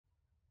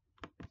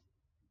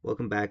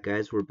Welcome back,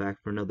 guys. We're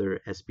back for another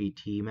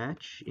SBT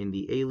match in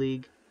the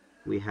A-League.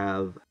 We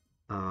have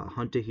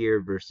Huntah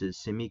here versus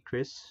Simi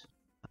Chris.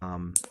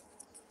 Um,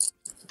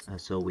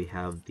 so we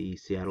have the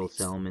Seattle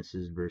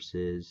Salamences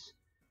versus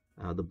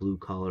the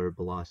Blue-Collar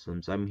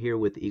Bellossums. I'm here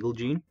with Eagle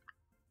Gene,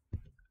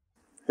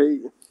 Hey,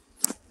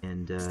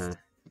 and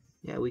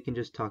yeah, we can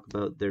just talk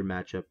about their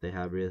matchup they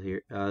have real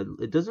here.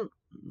 It doesn't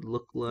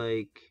look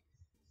like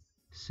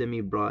Simi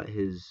brought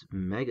his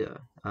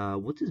Mega.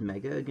 What's his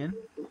Mega again?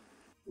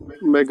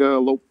 Mega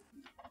Lope.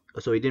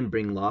 So he didn't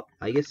bring Lop,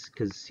 I guess,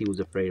 because he was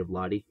afraid of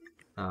Lottie.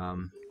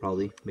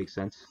 Probably makes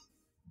sense.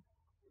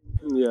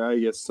 Yeah, I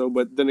guess so.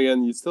 But then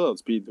again, you still have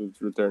speed with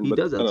return. He But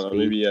does I don't know. outspeed.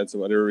 Maybe he had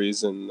some other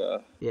reason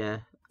Yeah,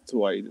 to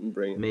why he didn't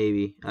bring it.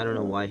 maybe. I don't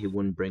know why he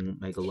wouldn't bring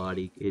Mega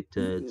Lottie. It's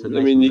a I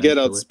nice mean, you get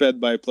revenge killer. outsped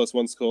by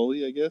 +1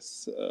 Scully, I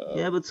guess.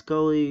 Yeah, but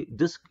Scully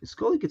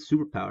gets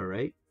superpower,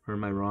 right? Or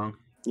am I wrong?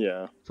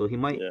 Yeah, So he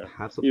might yeah.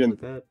 have something Even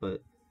like that,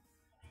 but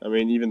I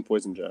mean, even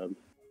Poison Jab.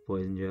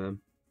 Poison Jab.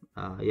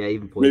 Yeah,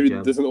 even Poison Maybe it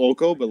Jab. doesn't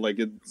Oko, but like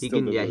it He still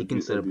can, does yeah, he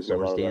can set a up decent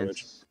Swords amount of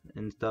damage. Dance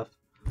and stuff.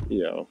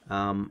 Yeah,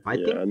 I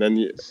yeah. think And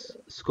then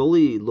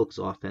Scully looks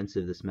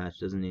offensive this match,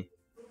 doesn't he?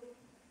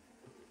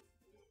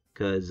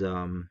 Because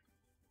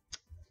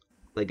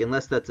like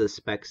unless that's a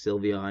spec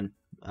Sylveon,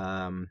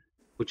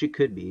 which it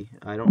could be.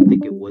 I don't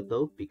think it would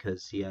though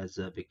because he has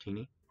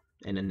Victini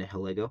and a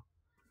Nihilego.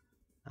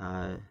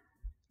 Uh,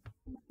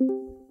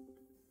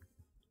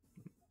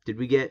 did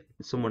we get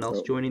someone else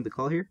oh. joining the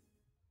call here?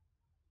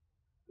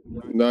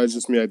 No, it's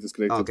just me. I Oh,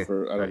 disconnected okay,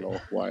 for I all don't right.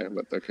 know why,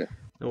 but okay.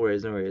 No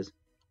worries, no worries.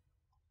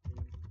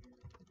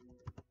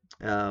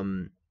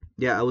 Um,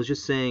 yeah, I was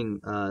just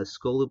saying,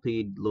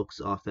 Scolipede looks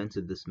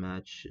offensive this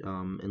match,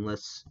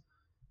 unless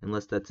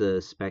that's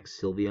a spec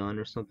Sylveon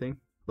or something.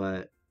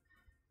 But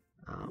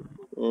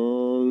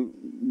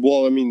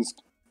Well, I mean,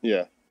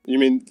 yeah. You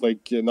mean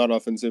like not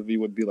offensive? He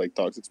would be like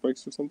Toxic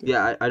Spikes or something.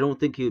 yeah, I don't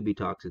think he would be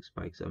Toxic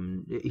Spikes.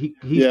 He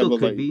Yeah, still but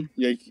could like be,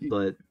 yeah,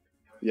 but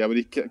yeah, but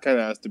he kind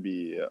of has to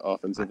be I,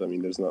 offensive. I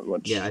mean, there's not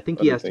yeah, I much think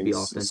he other has to be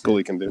things offensive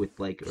Scully can do. with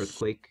like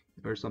Earthquake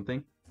or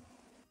something.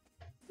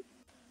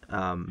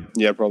 Um,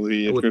 Yeah,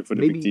 probably with Earthquake for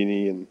the maybe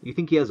Victini, and you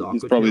think he has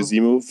he's probably Aqua Z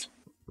move.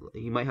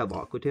 He might have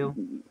Aqua Tail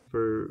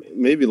for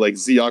Maybe like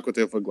Z Aqua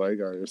Tail for Gligar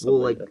or well, something.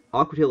 like Yeah.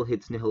 Aqua Tail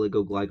hits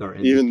Nihilego, Gligar,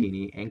 and Even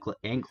Victini and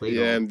yeah,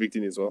 Claydol. and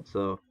Victini as well.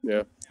 So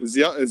Yeah,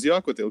 Z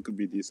Aqua Tail could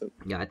be decent.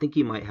 yeah, I think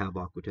he might have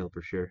Aqua Tail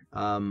for sure.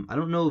 I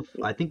don't know if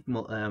I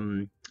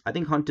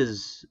think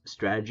Hunt's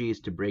strategy is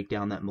to break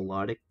down that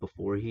melodic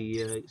before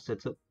he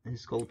sets up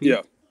his Scolipede.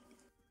 Yeah,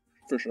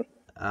 for sure.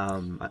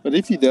 Um, But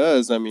if he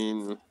does, I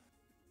mean,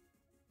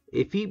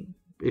 if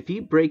he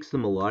breaks the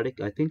melodic,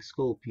 I think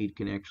Scolipede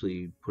can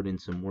actually put in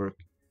some work.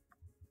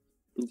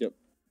 yep.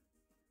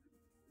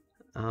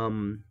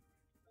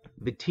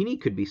 Victini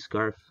could be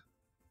Scarf.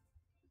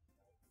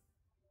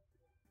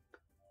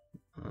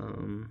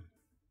 Um,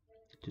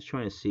 just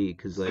trying to see,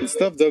 cause like It's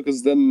tough though,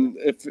 because then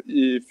if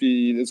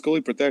the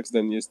Scully protects,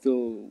 then you're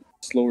still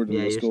slower than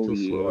yeah, the you're still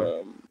Scully.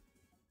 slower.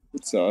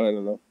 So I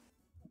don't know.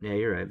 Yeah,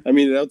 you're right. I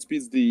mean, it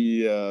outspeeds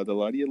the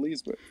Lottie at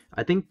least, but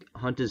I think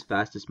Hunt's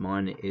fastest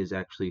mon is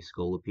actually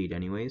Scolipede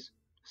anyways,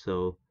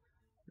 so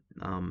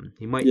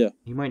yeah.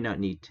 he might not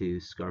need to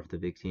scarf the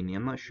Victini.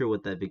 I'm not sure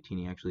what that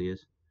Victini actually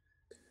is.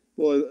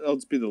 Well, it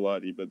outspeed the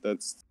Lottie, but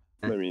that's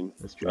I Eh, mean,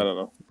 that's I true. don't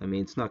know. I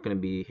mean, it's not going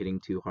to be hitting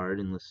too hard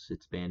unless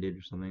it's banded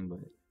or something, but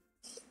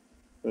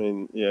I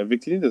mean, yeah,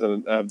 Victini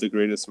doesn't have the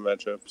greatest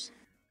matchups.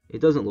 it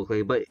doesn't look like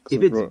it. But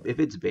if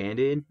it's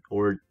banded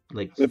or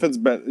like if it's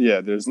bad,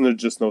 yeah, there's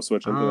just no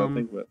switch into that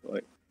thing. um, But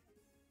like,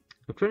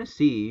 I'm trying to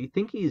see. You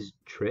think he's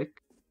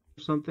trick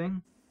or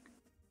something?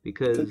 it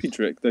could be Because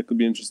trick. That could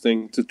be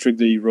interesting to trick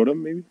the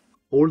Rotom maybe,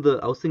 or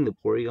I was thinking the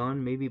Porygon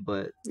maybe,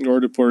 but or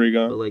the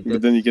Porygon. like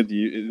But then you that's get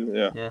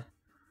the yeah.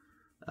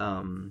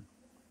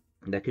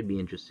 That could be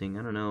interesting.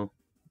 I don't know.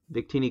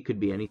 Victini could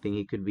be anything.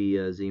 He could be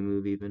a Z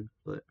move even,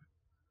 but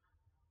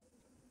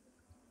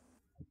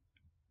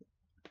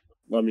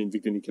I mean,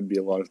 Victini can be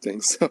a lot of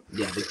things. So.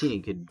 yeah,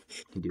 Victini can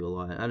do a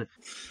lot. I don't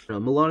know.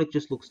 Melodic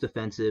just looks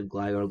defensive.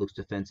 Gligar looks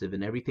defensive,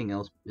 and everything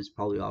else is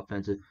probably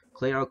offensive.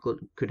 Claydol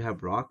could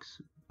have rocks,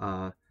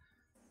 but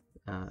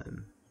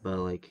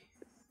like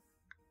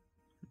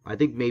I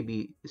think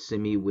maybe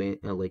Simi win.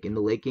 Like in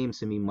the late game,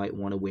 Simi might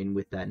want to win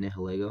with that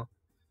Nihilego.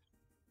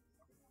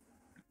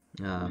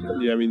 Yeah,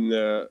 I mean,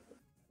 yeah,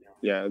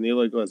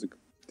 Nihilego has a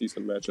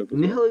decent matchup as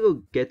well.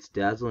 Nihilego gets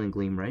Dazzle and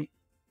Gleam, right?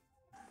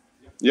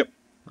 Yep.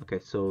 Okay,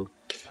 so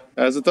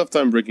Has a tough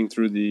time breaking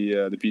through the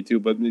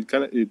P2, but it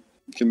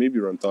can maybe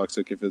run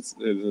Toxic if it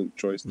isn't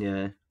choiced.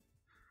 yeah.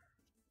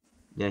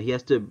 Yeah, he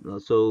has to.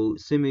 So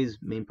Simi's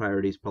main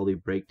priority is probably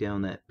break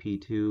down that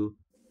P2.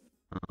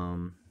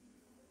 Um,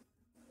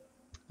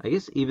 I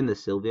guess even the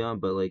Sylveon,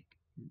 but like,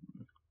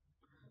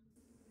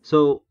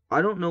 so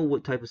I don't know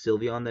what type of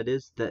Sylveon that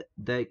is.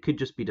 That could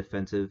just be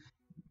defensive.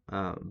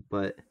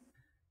 But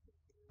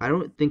I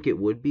don't think it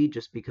would be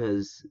just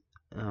because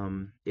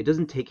it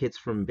doesn't take hits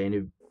from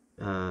banded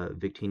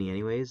Victini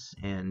anyways,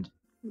 and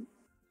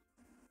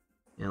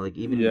Yeah, like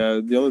even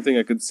Yeah, the only thing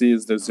I could see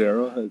is the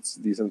Zero. It's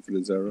decent for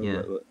the Zero,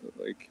 yeah. but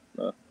like,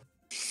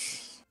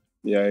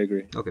 yeah, I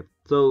agree. Okay,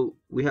 so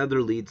we have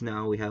their leads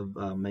now. We have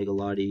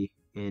Megalotti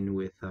in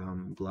with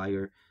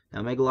Gligar.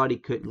 Now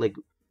Megalotti could like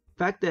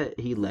fact that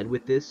he led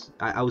with this.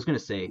 I was gonna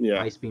say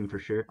Yeah, Ice Beam for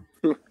sure,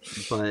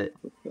 but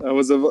I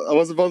was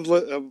about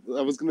to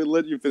I was gonna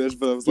let you finish,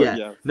 but I was like, yeah,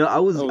 yeah, no, I I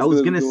was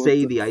was gonna gonna go say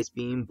into the Ice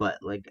Beam, but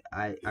like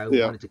I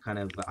yeah, wanted to kind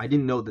of I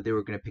didn't know that they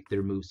were gonna pick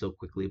their move so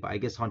quickly. But I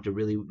guess Hunter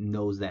really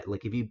knows that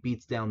like if he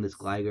beats down this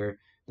Gligar,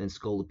 then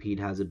Scolipede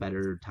has a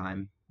better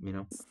time.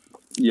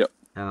 yeah,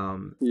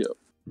 Um, yeah.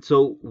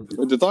 so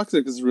The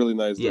Toxic is really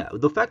nice though. yeah,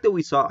 the fact that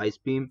we saw Ice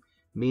Beam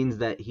means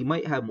that he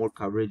might have more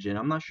coverage, and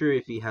I'm not sure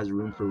if he has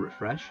room for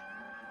Refresh.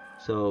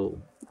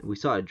 So we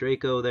saw a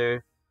Draco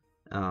there.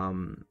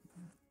 Um,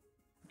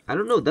 I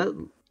don't know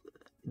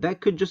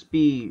that could just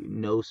be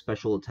no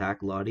special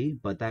attack Lottie,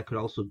 but that could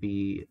also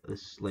be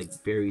like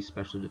very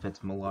special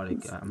defensive melodic.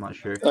 I'm not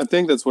sure. I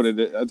think that's what it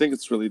is. I think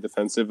it's really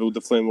defensive. With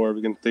the Flame Orb,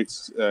 we can take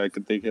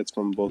hits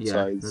from both Yeah,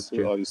 that's sides.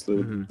 true. Obviously,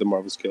 with hmm the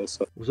Marvel skill.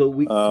 So, So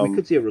we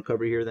could see a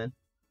recovery here then,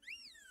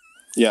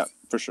 yeah,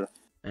 for sure.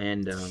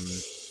 and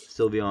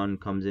Sylveon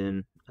comes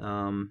in.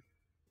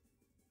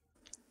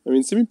 I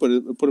mean, Simi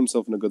put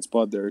himself in a good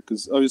spot there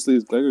because obviously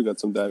his Gligar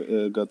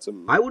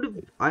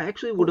I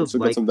actually would have got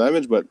liked some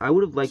damage, but I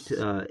would have liked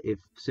if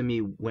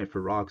Simi went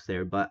for rocks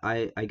there, but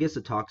I guess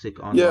a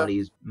toxic on yeah, Lottie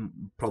is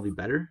probably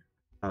better.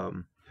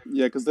 Um,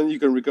 yeah, because then you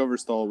can recover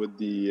stall with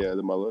the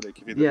melodic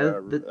if he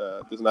yeah,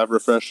 doesn't have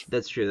refresh.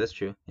 that's true. That's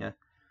true. Yeah,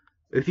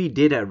 if he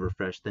did have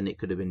refresh, then it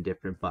could have been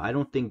different. But I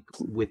don't think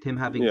with him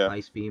having Yeah,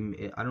 ice beam,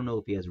 I don't know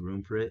if he has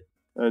room for it.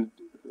 and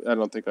I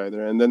don't think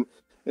either. And then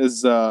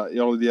he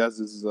only has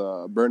his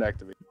burn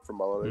activate from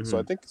melodic, so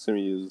I hmm think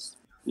Simi is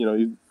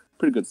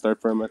pretty good start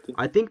for him. I think.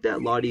 I think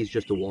that Lottie is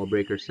just a wall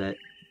breaker set.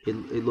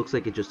 It looks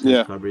like it just has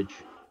Yeah, coverage.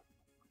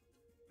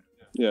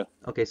 yeah.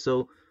 Okay,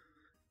 so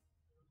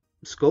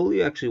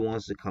Scully actually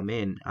wants to come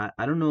in.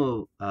 I don't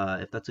know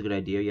if that's a good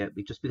idea yet,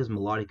 just because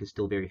Melodic is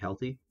still very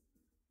healthy.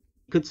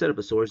 Could set up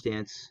a Swords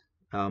Dance,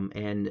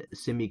 and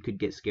Simi could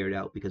get scared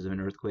out because of an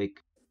Earthquake.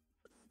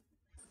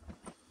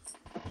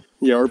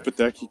 Yeah, or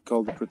Protect. He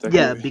called it Protect.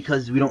 Yeah, Maybe.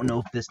 because we don't know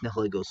if this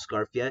Nihilego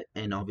Scarf yet,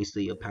 and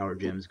obviously a Power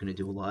Gem is going to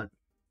do a lot.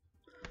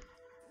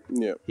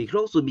 Yeah, He could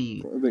also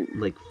be I think.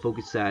 like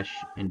Focus Sash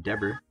and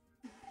Deborah.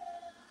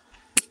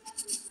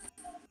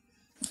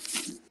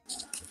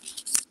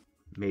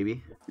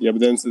 Maybe. Yeah, but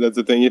then so that's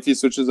the thing. If he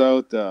switches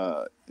out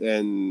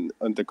and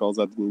Huntah calls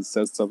out and he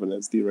sets up an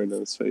SD right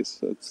on his face,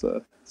 that's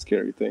a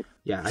scary thing.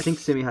 Yeah, I think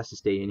Simi has to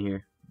stay in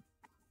here.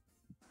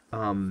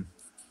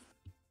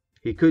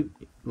 He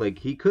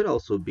could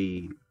also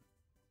be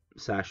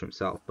Sash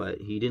himself, but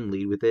he didn't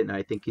lead with it, and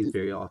I think he's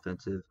very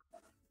offensive.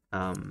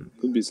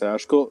 Could be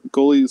Sash.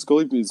 Scully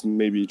is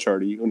maybe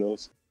Chardy. Who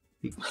knows?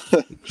 He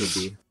could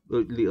be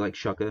like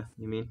Shucka.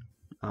 You mean?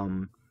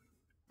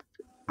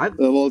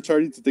 Well,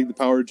 Chardy to take the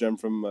power gem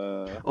from.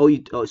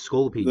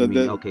 Scolipede. You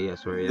mean? Okay, yeah,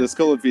 sorry, yeah. The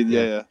Scolipede,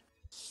 yeah.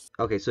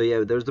 Okay, so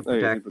yeah, there's the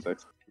Okay,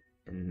 protect,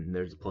 and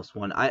there's a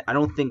 +1. I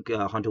don't think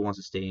Huntah wants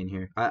to stay in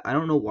here. I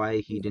don't know why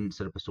he didn't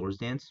set up a Swords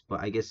Dance, but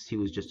I guess he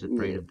was just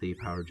afraid of the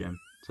power gem.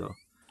 So.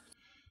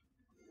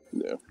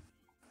 Yeah.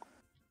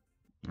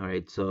 All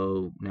right,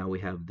 so now we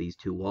have these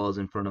two walls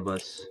in front of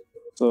us.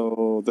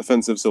 So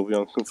defensive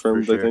Sylveon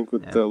confirmed, For sure, I think,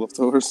 with the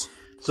leftovers.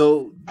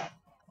 So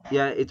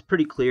yeah, it's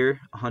pretty clear.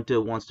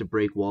 Huntah wants to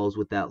break walls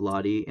with that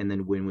Lottie and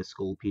then win with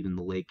Scolipede in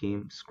the late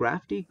game.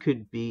 Scrafty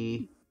could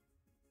be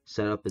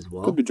set up as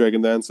well. Could be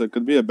Dragon Dance. It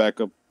could be a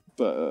backup.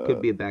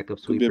 Could be a backup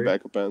sweeper. Could be a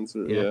backup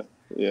answer.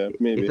 Yeah,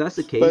 maybe. If that's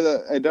the case,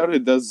 but I doubt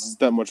it does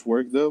that much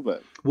work though.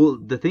 But well,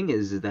 the thing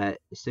is that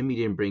Simi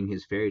didn't bring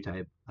his fairy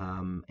type,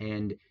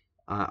 and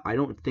I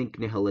don't think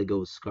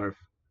Nihilego is Scarf.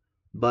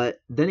 But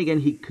then again,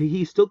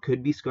 he still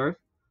could be Scarf.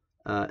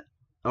 All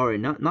right,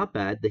 not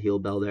bad. The heal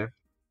bell there,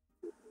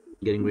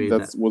 getting rid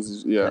of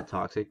that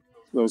toxic.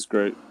 That was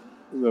great.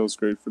 That was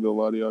great for the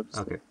Lottie,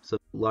 obviously. Okay, so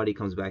Lottie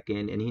comes back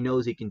in, and he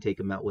knows he can take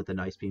him out with an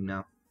Ice Beam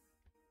now.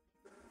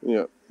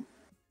 Yeah.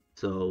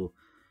 So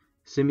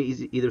Simi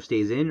either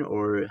stays in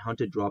or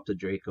Huntah drops a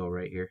Draco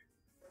right here.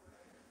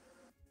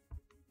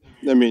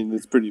 I mean,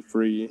 it's pretty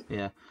free.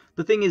 Yeah.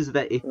 The thing is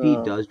that if he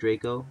does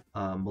Draco,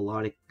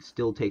 Melodic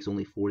still takes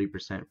only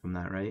 40% from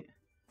that, right?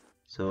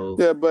 So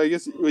yeah, but I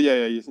guess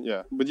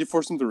yeah. But you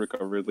force him to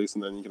recover at least,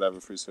 and then you can have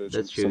a free switch.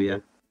 That's true, yeah.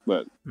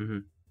 But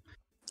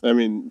I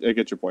mean, I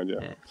get your point,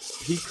 yeah.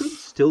 He could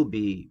still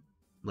be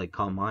like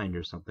Calm Mind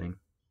or something.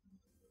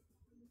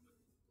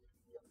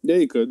 Yeah,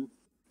 he could.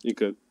 He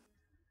could.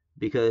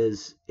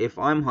 Because if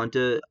I'm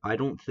Huntah, I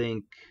don't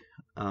think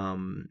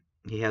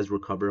he has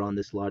recover on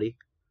this Lottie.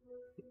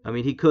 I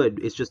mean, he could.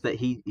 It's just that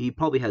he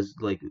probably has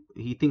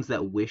he thinks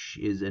that Wish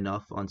is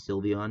enough on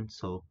Sylveon,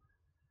 so.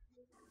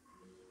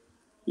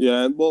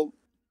 Yeah, well,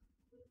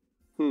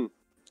 I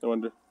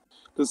wonder,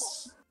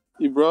 because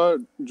he brought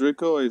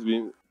Draco Ice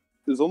Beam.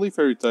 The only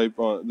fairy type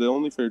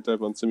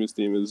on Simi's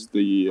team is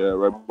the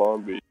Red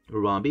Bombi.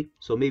 Rwambi.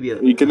 So maybe You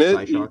a can hit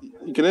side shock.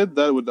 you can hit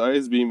that with the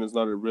ice beam is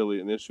not really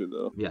an issue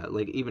though. Yeah,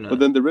 like But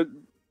then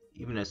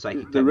even a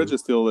psychic the type move.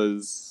 Registeel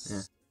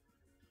Yeah.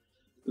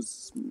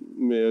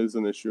 is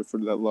an issue for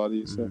that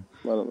Lottie, so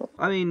I don't know.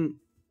 I mean,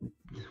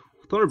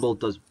 Thunderbolt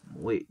does.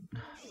 Wait.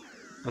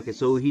 Okay,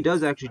 so he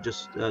does actually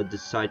just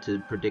decide to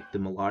predict the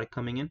melodic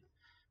coming in.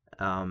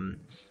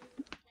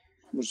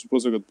 Which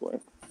was a good play.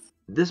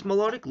 This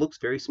melodic looks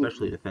very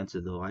specially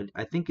defensive, though.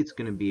 I think it's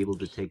going to be able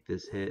to take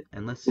this hit,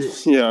 unless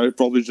it... Yeah, I'd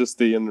probably just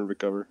stay in and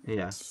recover.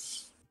 Yeah.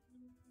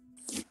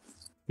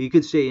 He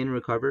could stay in,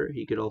 recover.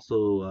 He could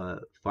also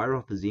fire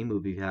off the Z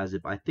move if he has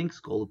it, but I think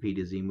Scolipede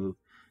is Z move.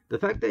 The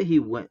fact that he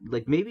went...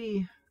 Like,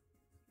 maybe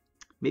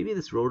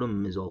this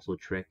Rotom is also a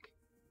trick.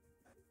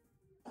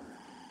 I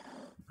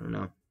don't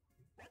know.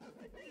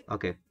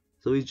 Okay.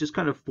 So he's just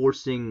kind of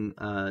forcing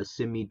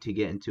Simi to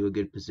get into a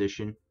good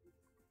position.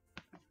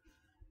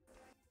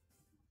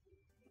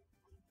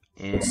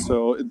 And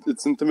so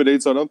it's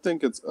Intimidate, so I don't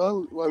think it's... I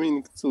mean,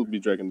 it could still be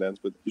Dragon Dance,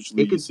 but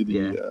usually you see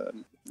the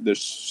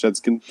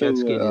Shedskin thing.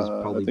 Shedskin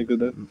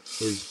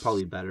is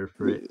probably better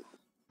for it.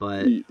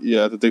 But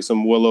yeah, to take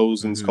some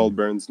Willows and Skull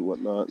Burns and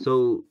whatnot.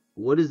 So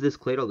what is this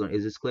Claydol going to...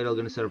 Is this Claydol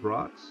going to set up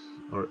rocks?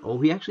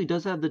 Or he actually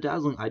does have the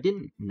Dazzling. I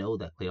didn't know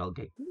that Claydol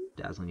get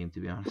Dazzling game, to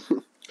be honest.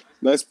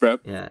 Nice prep.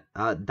 Yeah,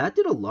 that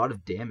did a lot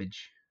of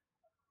damage.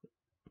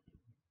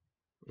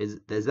 Is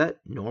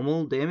that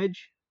normal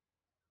damage?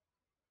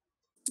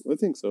 I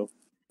think so.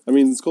 I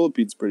mean,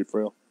 Scolipede's pretty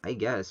frail. I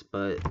guess,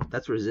 but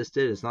that's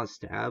resisted. It's not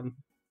stab.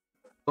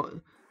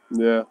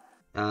 Yeah.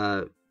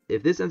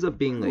 If this ends up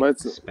being like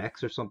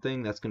Specs or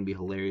something, that's gonna be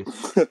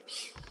hilarious.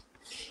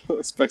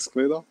 Specs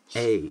Claydol?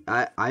 Hey,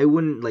 I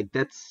wouldn't like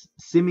that's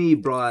Simi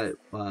brought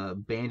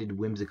banded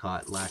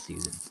Whimsicott last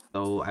season,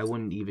 so I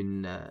wouldn't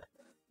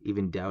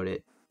even doubt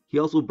it. He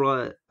also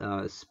brought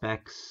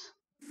Specs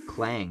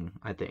Clang.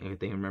 I think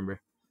I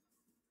remember.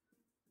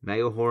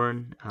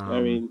 Megahorn.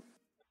 I mean,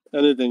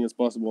 anything is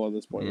possible at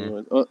this point. Yeah.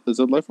 Anyway. Oh, is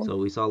it Life Orb? So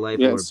we saw Life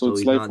Orb. Yeah, so it's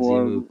he's Life not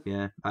Orb. Z-move.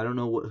 Yeah, I don't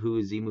know who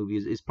his Z-move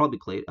user. It's probably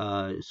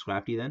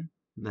Scrafty then,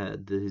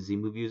 the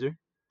Z-move user.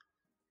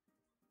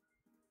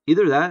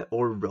 Either that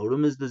or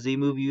Rotom is the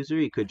Z-move user.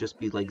 He could just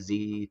be like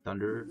Z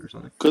Thunder or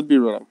something. Could be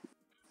Rotom.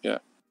 Yeah.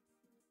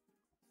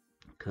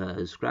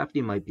 Because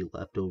Scrafty might be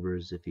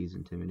leftovers if he's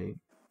Intimidate.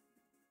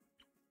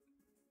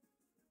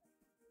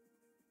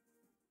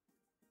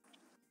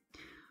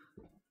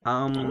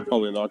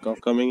 Probably a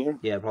knockoff coming here.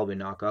 Yeah, probably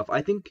knockoff.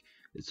 I think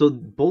so.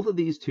 Both of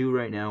these two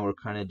right now are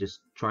kind of just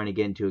trying to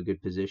get into a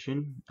good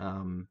position.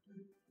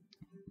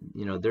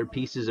 You know, their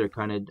pieces are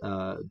kind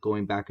of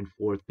going back and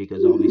forth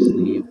because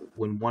obviously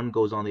when one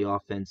goes on the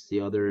offense,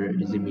 the other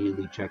is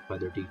immediately checked by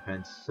their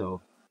defense.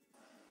 So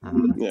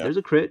there's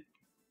a crit.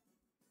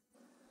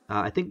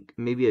 I think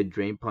maybe a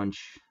Drain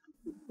Punch.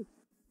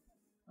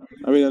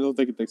 I mean, I don't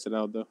think it takes it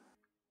out though.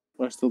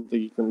 I still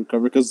think he can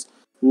recover because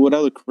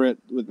without a crit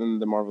within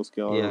the Marvel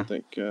skill, I don't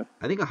think.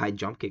 I think a high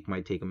jump kick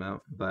might take him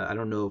out, but I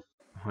don't know if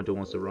Huntah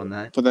wants to run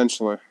that.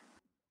 Potentially.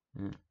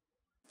 Yeah.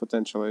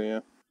 Potentially,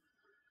 yeah.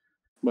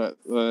 But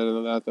other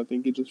than that, I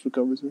think he just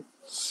recovers here.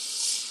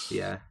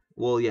 Yeah.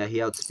 Well, yeah, he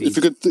outspeeds.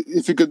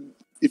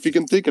 If you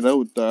can take it out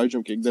with the high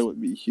jump kick, that would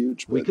be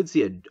huge. We could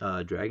see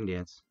a Dragon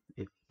Dance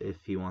if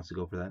he wants to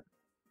go for that.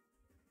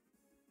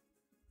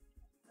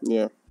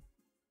 Yeah.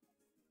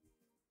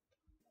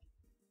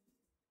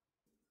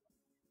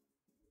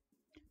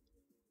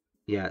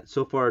 Yeah,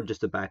 so far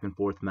just a back and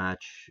forth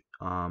match.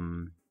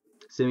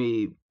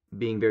 Simi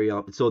being very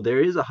so there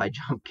is a high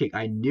jump kick.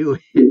 I knew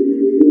it.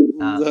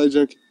 The high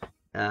jump.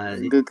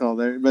 Good call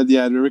there, but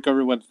yeah, the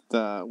recovery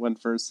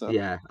went first. So.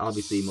 Yeah,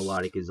 obviously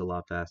melodic is a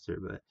lot faster,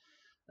 but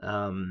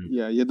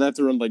yeah, you'd have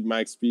to run like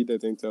max speed, I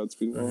think, to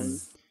outspeed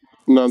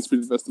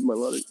non-speed vested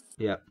melodic.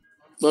 Yeah,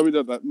 maybe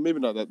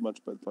not that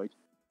much, but like.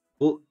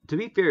 Well, to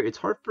be fair, it's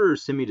hard for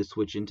Simi to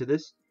switch into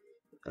this,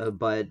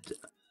 but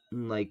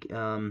like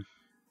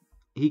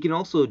he can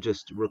also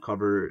just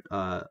recover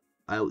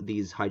out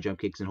these high jump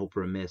kicks and hope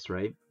for a miss,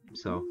 right?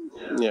 So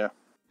yeah,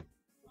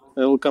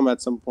 it'll come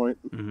at some point.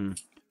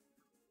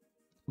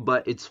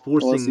 But it's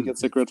forcing. Unless he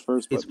gets a crit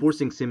first. It's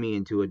forcing Simi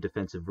into a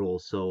defensive role,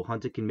 so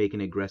Huntah can make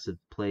an aggressive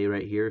play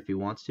right here if he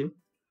wants to.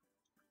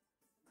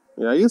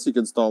 Yeah, I guess you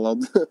can stall out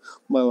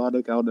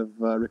melodic out of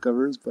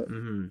recovers, but.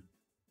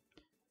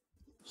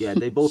 Yeah,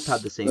 they both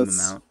have the same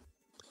amount.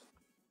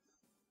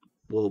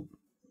 Well,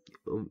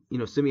 you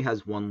know, Simi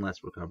has one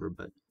less recover,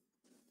 but.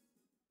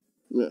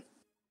 Yeah.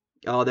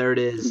 Oh, there it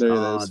is.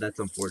 That's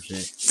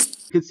unfortunate.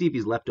 Could see if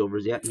he's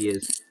leftovers. Yeah, he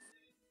is.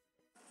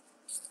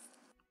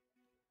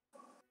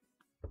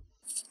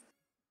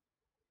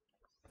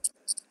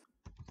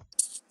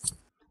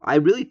 I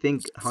really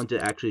think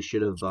Huntah actually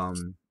should have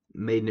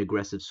made an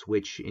aggressive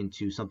switch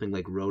into something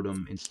like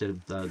Rotom instead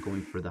of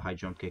going for the high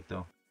jump kick,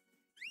 though.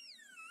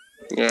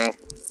 Yeah.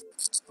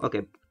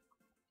 Okay.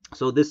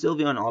 So this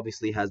Sylveon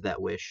obviously has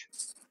that wish,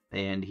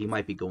 and he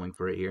might be going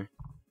for it here.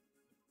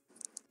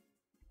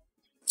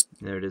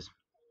 There it is.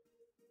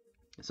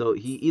 So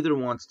he either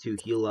wants to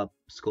heal up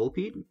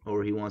Scolipede,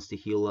 or he wants to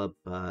heal up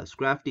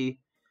Scrafty.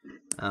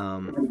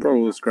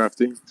 Probably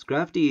Scrafty.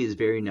 Scrafty is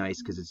very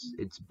nice because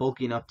it's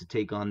bulky enough to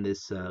take on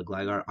this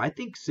Gligar. I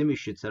think Simi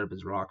should set up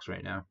his rocks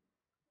right now.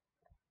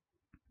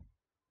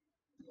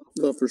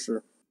 Oh, for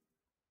sure.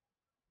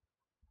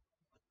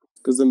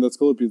 Because then that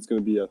Scolipede is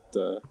going to be at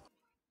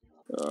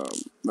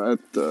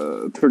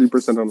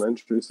 30% on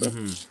entry. So,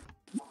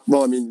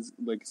 well, I mean,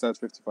 like it's at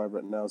 55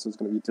 right now, so it's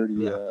going to be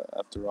 30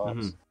 after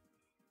rocks.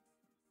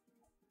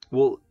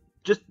 Well,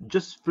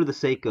 just for the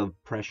sake of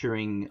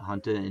pressuring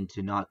Huntah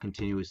into not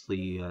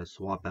continuously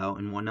swap out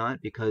and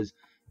whatnot, because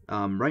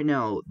right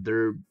now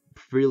they're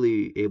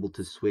freely able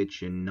to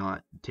switch and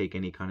not take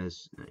any kind of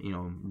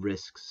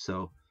risks.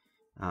 So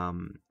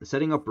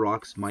setting up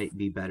rocks might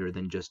be better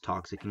than just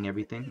toxicking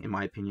everything, in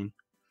my opinion.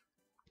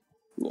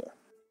 Yeah.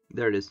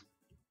 There it is.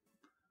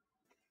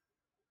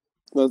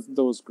 That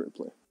was great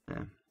play.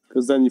 Yeah.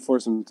 Because then you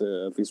force him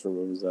to at least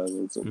remove his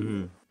hazards.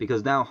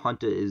 Because now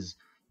Huntah is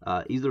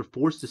either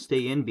forced to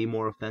stay in, be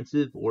more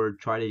offensive, or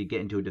try to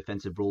get into a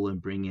defensive role and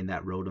bring in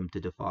that Rotom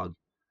to defog.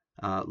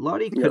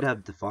 Lottie could have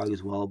defog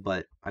as well,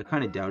 but I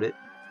kind of doubt it.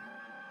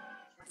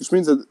 Which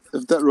means that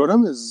if that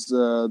Rotom is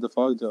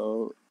defogged,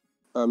 though,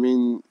 I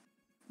mean,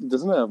 he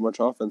doesn't have much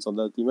offense on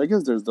that team. I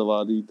guess there's the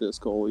Lottie, the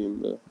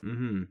Scolium, the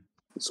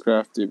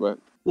Scrafty, but...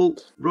 Well,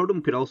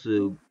 Rotom could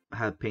also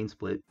have Pain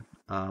Split.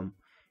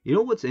 You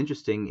know what's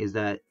interesting is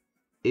that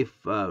if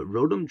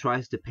Rotom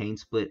tries to Pain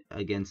Split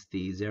against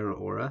the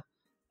Zeraora,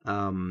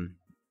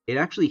 it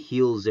actually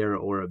heals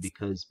Zeraora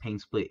because Pain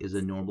Split is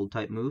a normal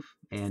type move,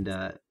 and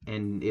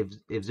if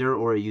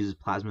Zeraora uses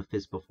Plasma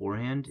Fist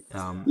beforehand, it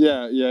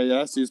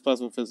has to use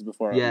Plasma Fist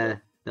beforehand. Yeah,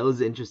 that was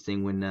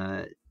interesting when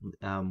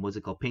what's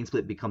it called? Pain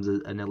Split becomes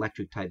an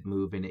electric type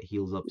move and it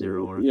heals up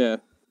Zeraora.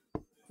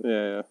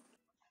 Yeah.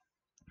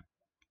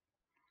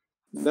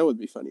 That would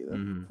be funny though.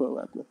 What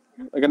would happen?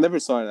 Like I never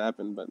saw it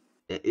happen, but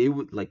it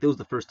would that was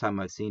the first time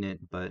I've seen it.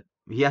 But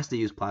he has to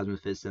use Plasma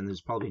Fist, and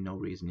there's probably no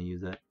reason to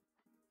use that.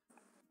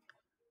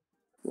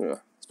 Yeah,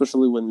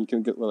 especially when you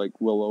can get like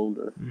well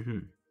older.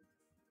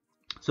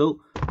 So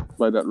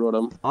by that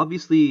Rotom.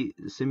 Obviously,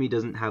 Simi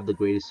doesn't have the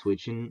greatest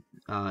switching,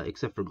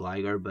 except for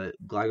Gligar, but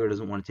Gligar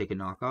doesn't want to take a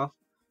knockoff.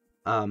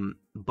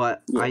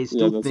 But I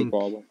still think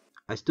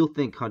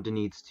Huntah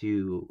needs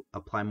to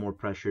apply more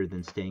pressure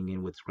than staying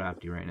in with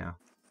Scrafty right now.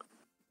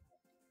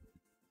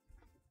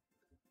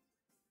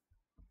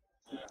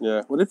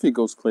 Yeah, what if he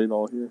goes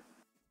Claydol here?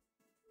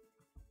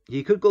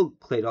 He could go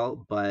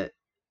Claydol, but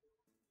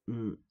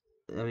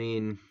I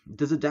mean,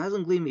 does a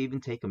Dazzling Gleam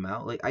even take him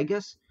out? Like, I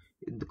guess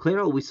the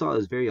Claydol we saw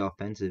is very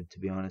offensive, to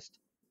be honest.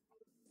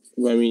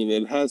 Well, I mean,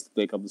 it has to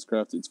take up the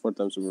Scrafty. It's 4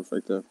 times super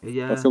effective.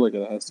 Yeah, I feel like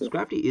it has to.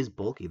 Scrafty is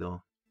bulky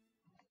though.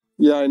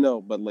 Yeah, I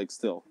know, but like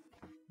still.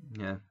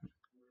 Yeah.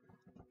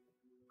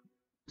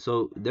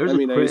 So there's a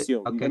crit. I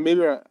assume. Okay.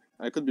 Maybe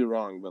I could be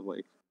wrong, but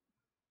like,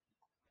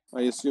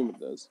 I assume it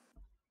does.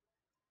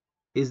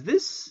 Is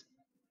this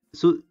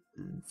so?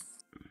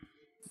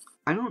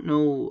 I don't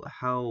know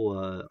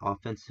how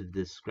offensive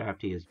this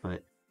Scrafty is,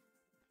 but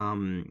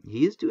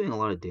he is doing a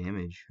lot of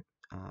damage.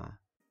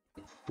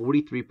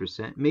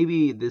 43%.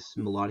 Maybe this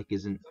Melodic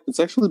isn't.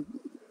 It's actually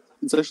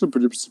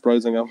pretty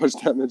surprising how much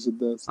damage it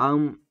does.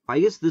 I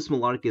guess this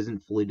Melodic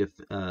isn't fully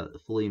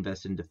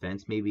invested in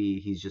defense. Maybe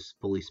he's just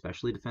fully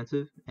specially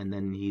defensive, and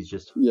then he's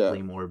just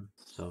Flame Orb.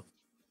 So.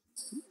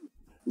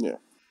 Yeah.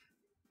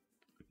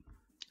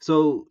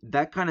 So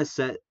that kind of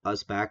set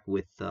us back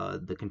with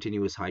the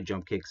continuous high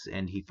jump kicks,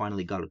 and he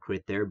finally got a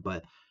crit there.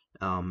 But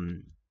at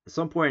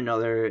some point or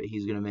another,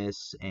 he's gonna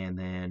miss, and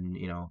then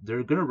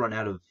they're gonna run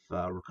out of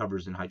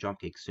recovers and high jump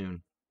kicks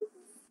soon.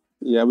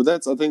 Yeah,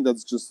 but I think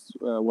that's just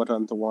what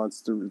Huntah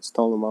wants to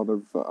stall him out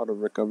of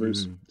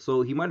recovers.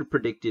 So he might have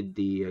predicted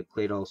the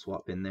Claydol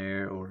swap in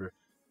there, or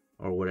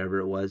whatever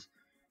it was.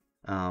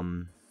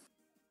 Another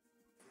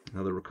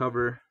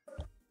recover,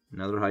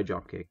 another high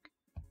jump kick.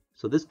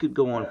 So this could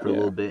go on for a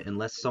little bit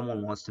unless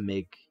someone wants to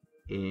make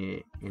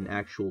an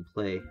actual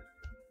play.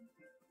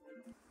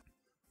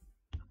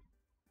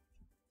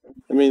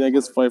 I mean, I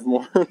guess 5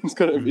 more is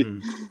gonna be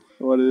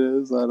what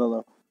it is. I don't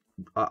know.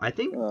 I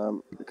think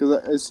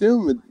because I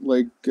assume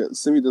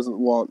Simi doesn't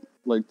want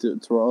to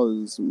throw out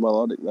his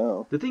Melodic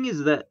now. The thing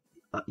is that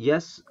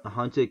yes,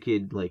 Huntah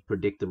could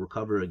predict the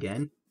recover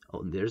again.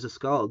 Oh, and there's a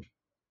Scald,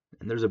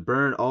 and there's a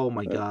burn. Oh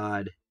my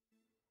god.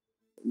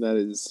 That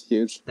is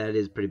huge. That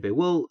is pretty big.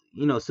 Well,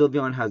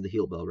 Sylveon has the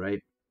heal bell,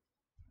 right?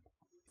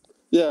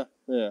 Yeah.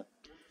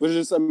 Which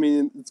is, I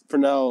mean, for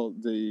now,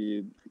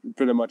 the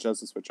pretty much has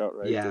to switch out,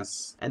 right? Yeah,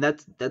 and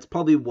that's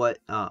probably what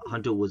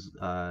Huntah was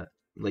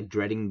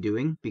dreading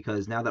doing,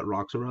 because now that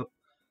rocks are up,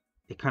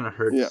 it kind of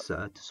hurts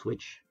to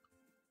switch.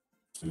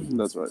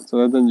 That's right.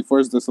 So then you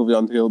force the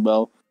Sylveon to heal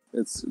bell.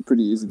 It's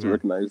pretty easy to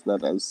recognize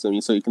that as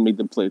Simi, so you can make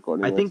them play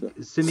accordingly. I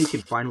think Simi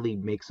can finally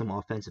make some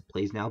offensive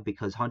plays now,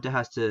 because Huntah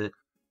has to.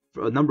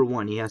 Number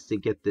 1, he has to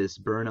get this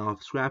burn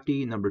off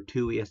Scrafty. Number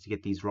 2, he has to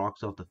get these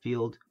rocks off the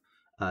field.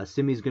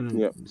 Simi's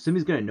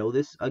gonna know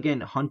this.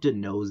 Again, Huntah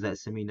knows that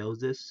Simi knows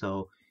this,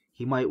 so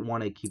he might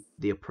want to keep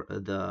the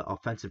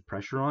offensive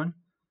pressure on.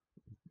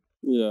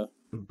 Yeah.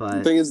 But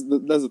the thing is,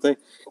 that's the thing.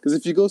 Because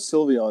if you go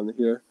Sylveon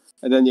here,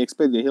 and then you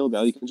expect the Hill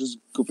Bell, you can just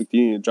go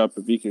Victini and drop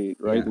a Victory,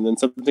 right? yeah. And then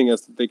something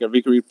has to take a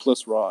Victory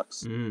plus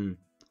rocks.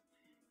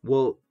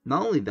 Well,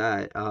 not only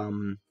that,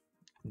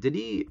 did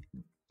he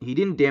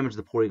didn't damage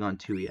the Porygon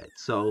 2 yet.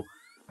 So,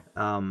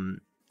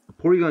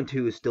 Porygon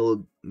 2 is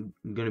still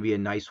going to be a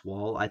nice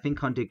wall. I think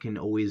Huntah can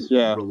always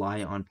Yeah,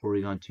 rely on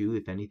Porygon 2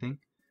 if anything.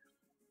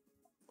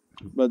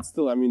 but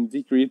still, I mean,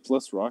 Victory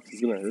plus rocks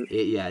is gonna hurt.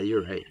 Yeah,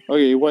 you're right.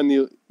 Okay, he won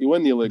the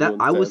Lego That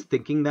I instead. was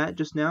thinking that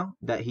just now,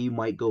 that he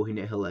might go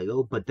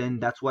Hillego, but then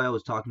that's why I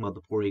was talking about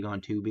the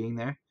Porygon 2 being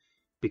there.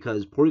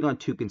 Because Porygon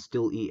 2 can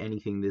still eat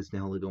anything this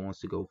Nihilego wants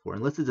to go for.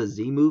 Unless it's a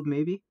Z move,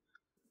 maybe?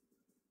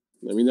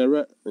 I mean, I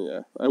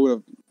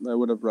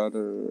would have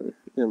rather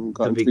him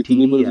gone The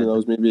Victini, but Victini, who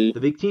knows, maybe. the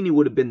Victini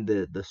would have been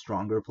the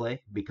stronger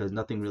play, because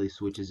nothing really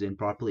switches in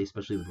properly,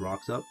 especially with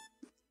rocks up.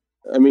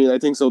 I mean, I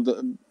think so.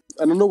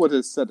 I don't know what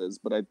his set is,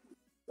 but I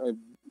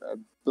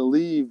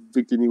believe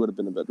Victini would have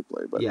been a better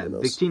play. But Yeah, who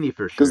knows? Victini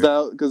for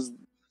sure. Because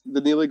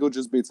the Nihilego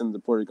just baits in the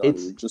Porygon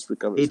and just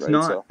recovers, It's right?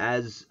 not So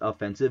as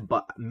offensive,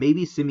 but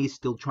maybe Simi's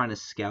still trying to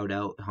scout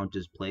out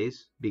Huntah's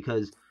plays,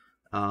 because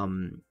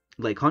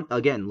like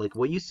again, like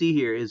what you see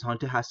here is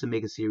Huntah has to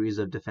make a series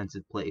of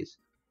defensive plays.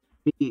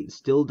 He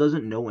still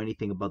doesn't know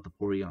anything about the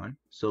Porygon,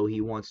 so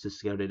he wants to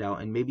scout it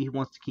out, and maybe he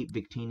wants to keep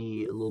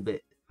Victini a little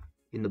bit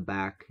in the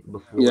back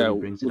before he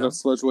brings it with a up.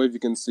 Sludge Wave, you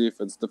can see if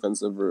it's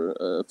defensive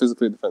or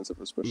physically defensive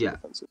or special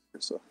defensive.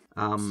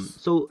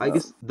 So I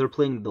guess they're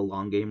playing the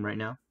long game right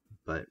now,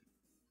 but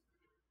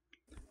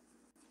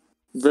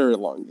very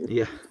long game.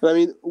 Yeah. But I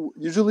mean,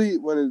 usually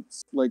when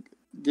it's like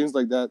games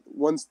like that,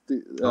 once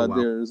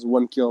there's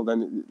one kill,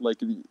 then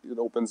it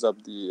opens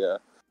up the.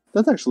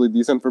 That's actually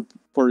decent for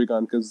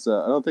Porygon because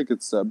I don't think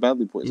it's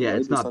badly poisoned. Yeah, right?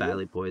 it's not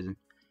badly poisoned.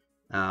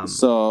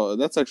 So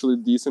that's actually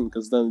decent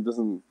because then it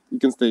doesn't. You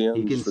can stay in.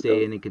 He can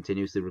stay in and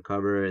continuously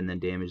recover and then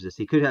damage this.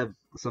 He could have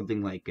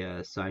something like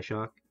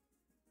Psyshock.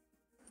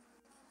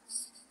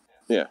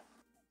 Yeah,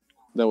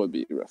 that would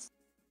be rough.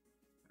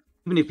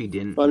 Even if he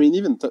didn't. I mean,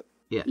 even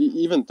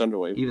Thunder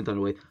Wave. Even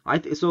Thunder Wave.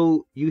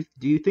 So do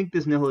you think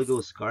this Nihilego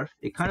is Scarf?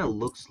 It kind of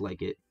looks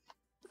like it.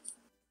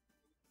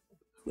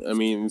 I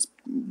mean, it's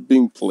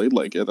being played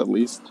like it at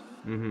least.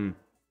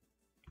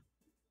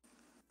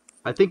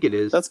 I think it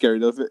is. That's scary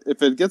though.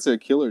 If it gets a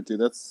kill or two,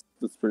 that's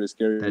pretty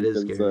scary. That is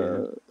scary.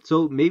 Yeah.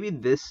 So maybe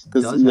this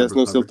does have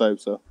no Steel type,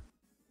 so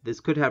this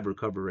could have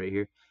recover right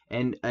here,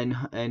 and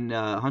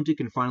Huntah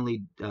can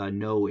finally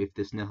know if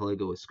this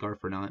Nihilego is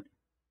Scarf or not,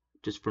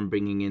 just from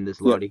bringing in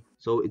this Lottie. Yep.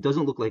 So it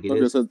doesn't look like it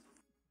is. And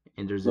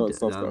there's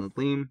a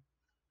theme.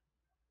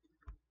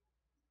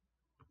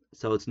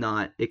 So it's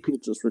not. It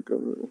could just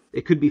recover.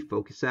 It could be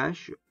Focus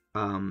Sash.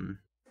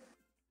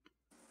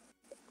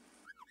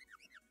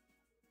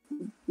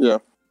 Yeah.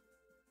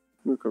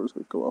 Recover's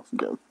gonna go off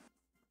again.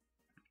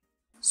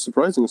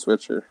 Surprising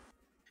switch here.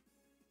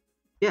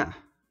 Yeah,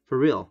 for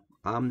real.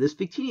 This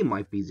Victini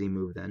might be Z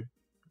move then.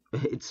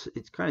 It's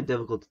kind of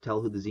difficult to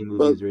tell who the Z move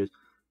user is,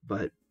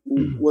 but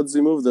what Z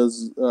move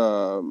does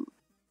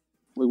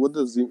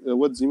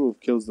what Z move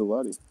kills the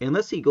Lottie?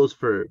 Unless he goes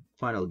for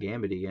Final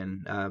Gambit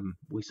again.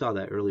 We saw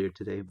that earlier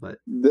today, but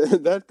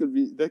that could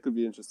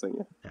be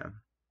interesting. Yeah.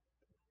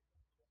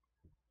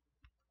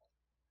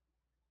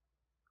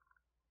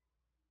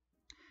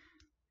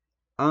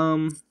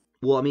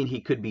 Well, I mean, he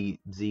could be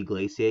Z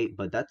Glaciate,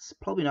 but that's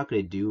probably not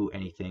going to do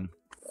anything.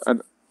 I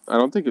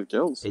don't think it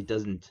kills. It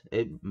doesn't.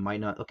 It might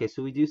not. Okay,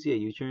 so we do see a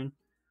U-turn.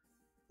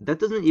 That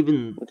doesn't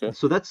even. Okay.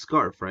 So that's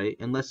Scarf, right?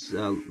 Unless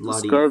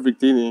Lottie. Scarf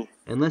Victini.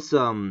 Unless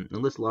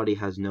Lottie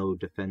has no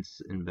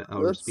defense and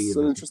speed. That's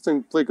an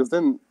interesting play because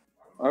then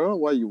I don't know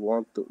why you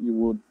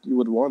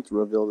would want to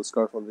reveal the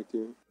Scarf on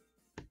Victini.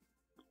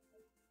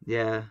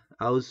 Yeah,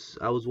 I was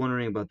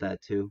wondering about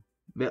that too.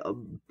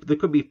 There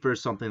could be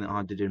first something that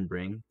Huntah didn't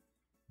bring,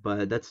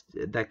 but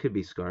that could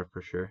be Scarf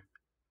for sure.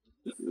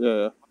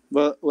 Yeah,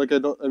 but I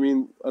don't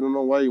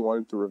know why you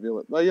wanted to reveal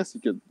it. I guess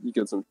you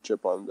get some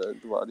chip on the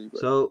Lottie.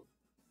 But... So,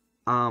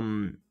 I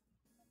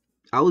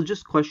was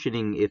just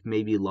questioning if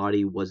maybe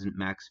Lottie wasn't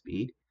max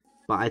speed,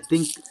 but I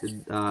think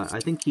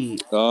he.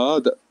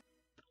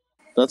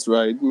 That's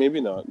right.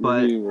 Maybe not.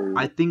 But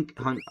I think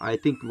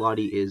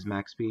Lottie is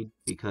max speed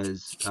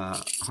because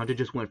Huntah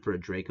just went for a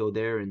Draco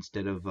there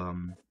instead of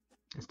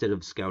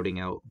scouting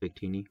out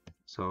Victini.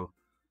 So.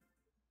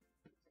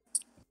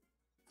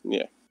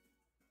 Yeah.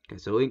 Okay,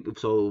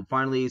 so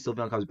finally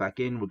Sylveon comes back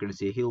in. We're gonna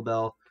see a Heal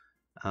Bell.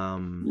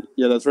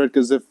 Yeah, that's right.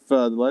 Because if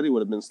the Lottie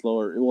would have been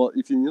slower, well,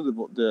 if you knew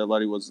the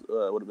Lottie would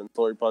have been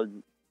slower,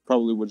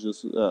 probably would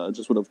just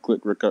would have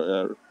clicked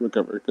recover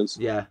because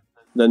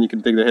then you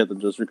can take the hit and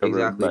just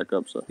recover back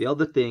up. So the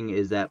other thing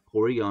is that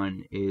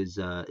Porygon is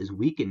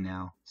weakened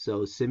now,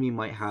 so Simi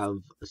might have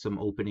some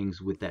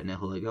openings with that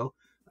Nihilego.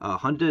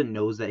 Huntah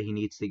knows that he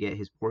needs to get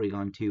his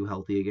Porygon 2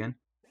 healthy again.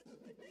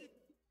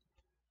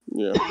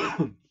 Yeah.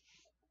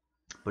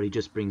 But he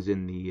just brings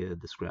in the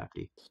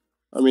Scrafty.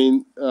 I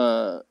mean,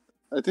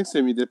 I think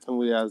Simi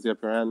definitely has the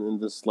upper hand in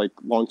this like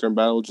long-term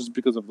battle just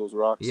because of those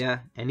rocks. Yeah,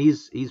 and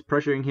he's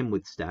pressuring him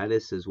with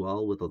status as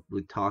well,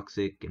 with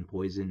toxic and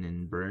poison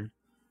and burn.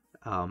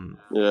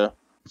 Yeah.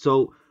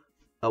 So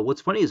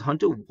what's funny is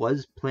Huntah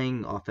was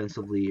playing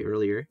offensively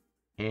earlier,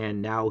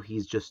 and now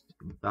he's just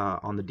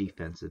on the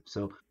defensive.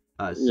 So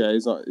Yeah,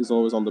 he's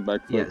always on the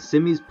back yeah, foot.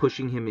 Simi's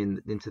pushing him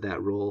into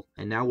that role,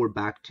 and now we're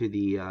back to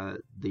the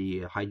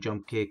high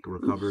jump kick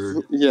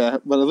recovered. Yeah,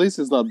 but at least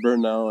it's not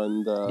burned now.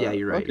 And Yeah,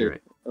 you're right. okay, You're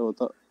right.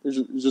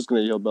 he's just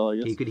gonna heal Bell, I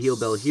He guess. could heal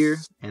Bell here,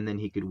 and then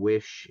he could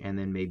wish, and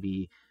then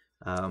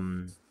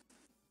um,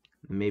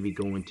 maybe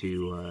go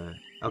into.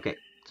 Okay,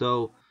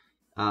 so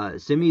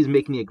Simi is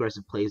making the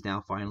aggressive plays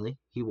now. Finally,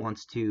 he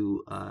wants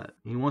to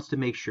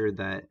make sure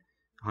that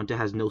Huntah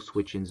has no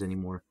switch-ins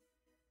anymore.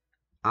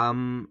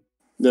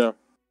 Yeah.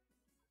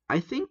 I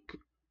think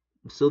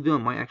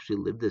Sylveon might actually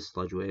live this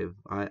sludge wave.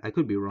 I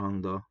could be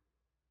wrong though.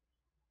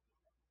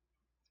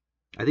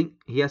 I think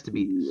he has to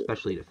be Yeah.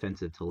 especially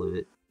defensive to live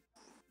it.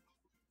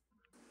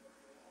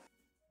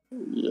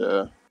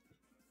 Yeah.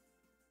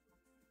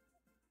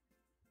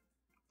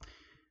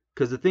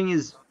 Because the thing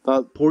is,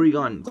 That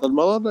Porygon.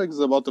 Melodic is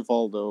about to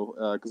fall though,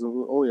 because it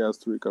only has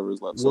 3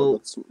 recovers left, so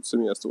that's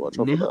Simi has to watch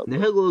out for that.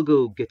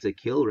 Nihilego gets a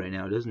kill right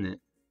now, doesn't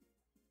it?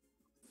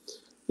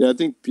 Yeah, I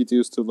think PT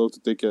is too low to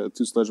take 2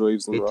 sludge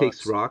waves and it rocks. It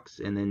takes rocks,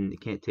 and then it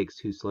can't take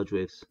 2 sludge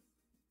waves.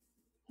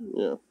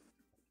 Yeah.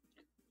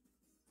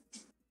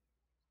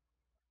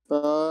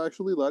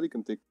 Actually, Laddie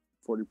can take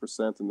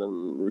 40% and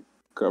then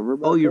recover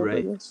back. Oh, you're up,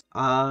 right. I guess.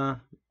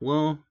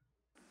 Well,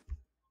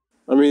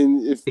 I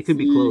mean, if it could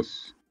be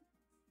close,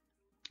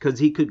 because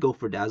he could go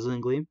for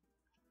Dazzling Gleam.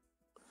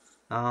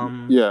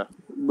 Yeah,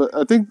 but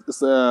I think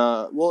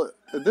well,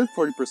 it did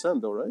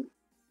 40% though, right?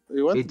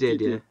 It did,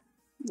 PT. yeah.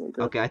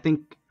 Okay, I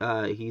think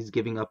he's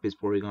giving up his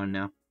Porygon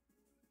now.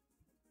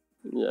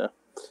 Yeah,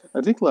 I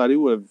think Laddie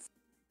would have,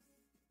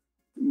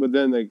 but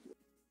then like,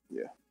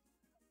 yeah,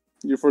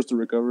 you're forced to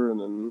recover, and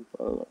then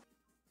I don't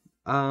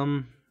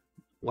know.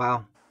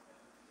 Wow.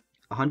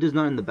 Huntah's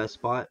not in the best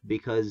spot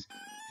because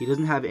he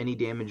doesn't have any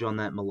damage on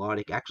that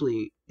Melodic.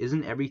 Actually,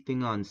 isn't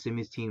everything on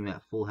Simi's team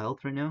at full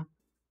health right now?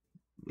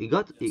 He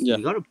got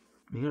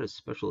a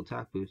special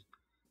attack boost.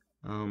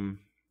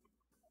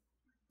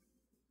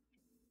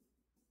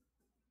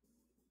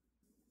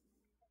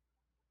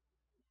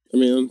 I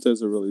mean,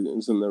 Huntah's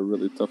is in a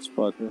really tough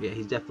spot here. Yeah,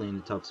 he's definitely in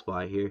a tough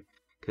spot here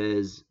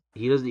because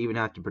he doesn't even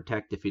have to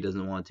protect if he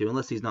doesn't want to,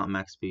 unless he's not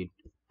max speed.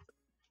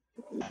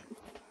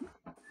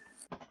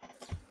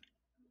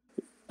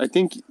 I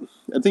think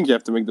you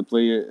have to make the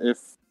play if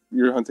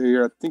you're Huntah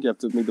here. I think you have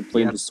to make the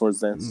play in the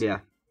Swords Dance. Yeah.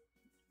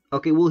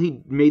 Okay, well,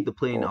 he made the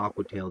play in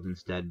Aquatailed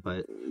instead,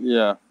 but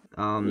yeah.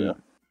 The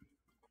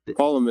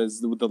problem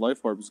is with the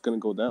Life Orb, it's gonna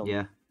go down.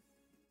 Yeah.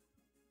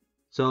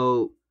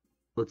 So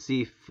let's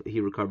see if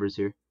he recovers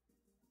here.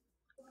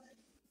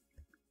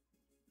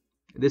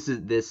 This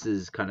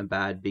is kind of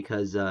bad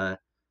because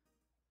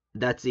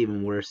that's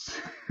even worse.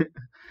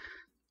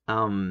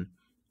 I'm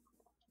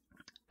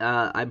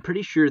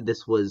pretty sure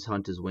this was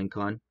Huntah's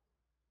WinCon.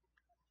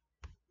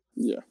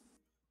 Yeah.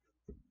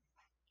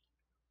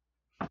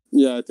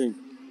 Yeah, I think.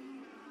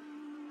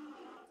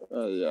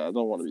 Yeah, I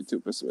don't want to be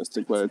too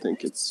pessimistic, but I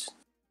think it's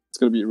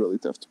gonna be really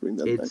tough to bring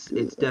that back.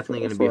 It's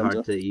definitely gonna be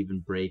hard to even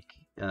break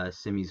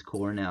Simi's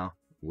core now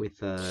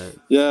with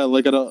Yeah,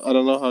 like I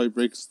don't know how he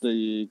breaks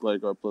the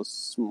Gligar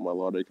plus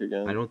Melodic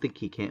again. I don't think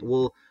he can.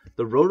 Well,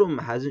 the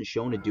Rotom hasn't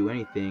shown to do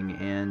anything,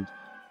 and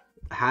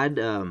had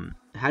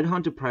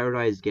Huntah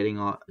prioritized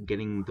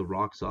getting the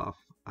rocks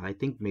off, I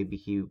think maybe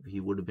he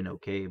would have been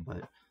okay,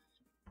 but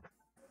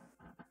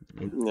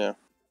yeah.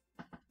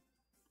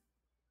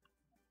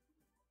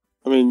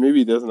 I mean, maybe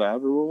he doesn't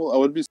have removal. I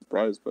would be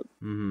surprised, but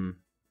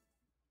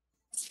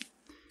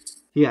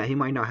yeah, he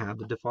might not have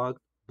the defog,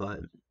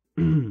 but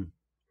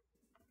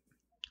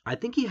I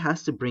think he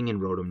has to bring in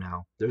Rotom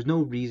now. There's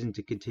no reason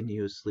to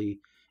continuously,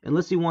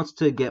 unless he wants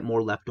to get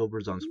more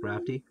leftovers on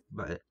Scrafty,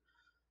 but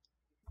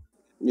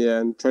yeah,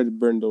 and try to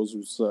burn those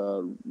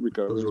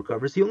recovers. Those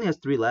recovers. He only has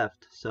 3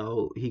 left,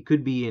 so he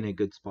could be in a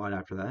good spot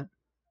after that.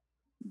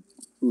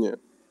 Yeah.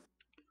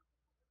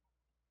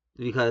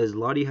 Because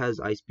Lottie has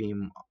Ice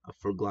Beam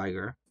for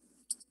Gligar.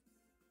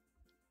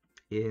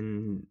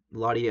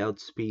 Lottie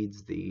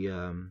outspeeds the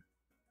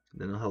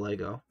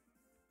Nihilego.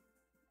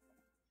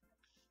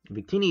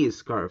 Victini is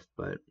Scarf,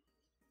 but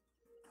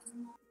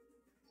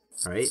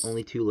alright,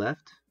 only 2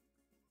 left.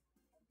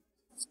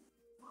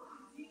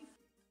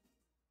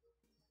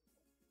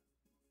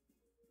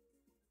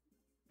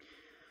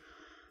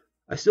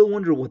 I still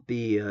wonder what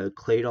the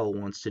Claydol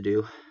wants to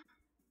do.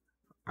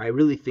 I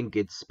really think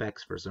it's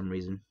Specs for some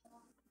reason.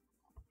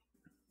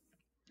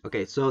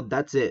 Okay, so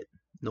that's it.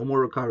 No more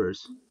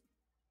recovers.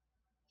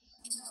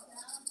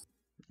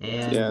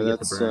 And yeah, we get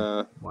the that's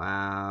burn.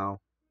 Wow.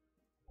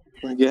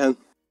 Again.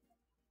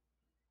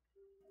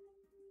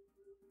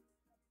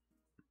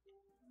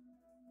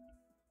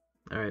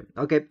 Alright,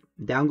 okay.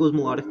 Down goes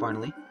Melodic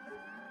finally.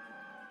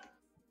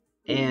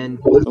 And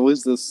at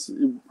least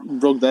you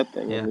broke that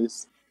thing, yeah. at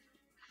least.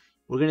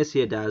 We're gonna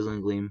see a Dazzling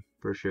Gleam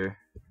for sure.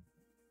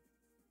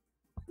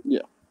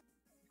 Yeah.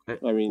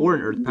 I mean, or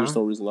an Earth there's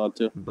Power, no reason not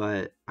to.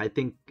 but I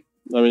think.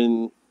 I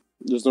mean,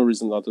 there's no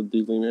reason not to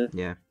D-Gleam here.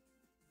 Yeah.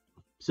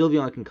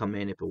 Sylveon can come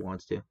in if it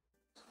wants to.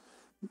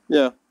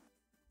 Yeah.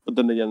 But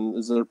then again,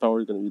 is their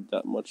power going to be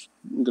that much?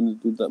 Going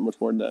to do that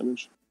much more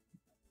damage?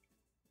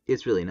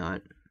 It's really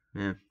not.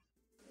 Yeah.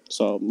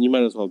 So you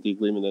might as well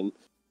D-Gleam and then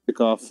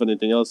pick off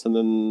anything else, and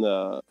then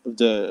if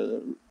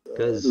the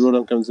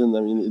Rotom comes in,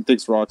 I mean, it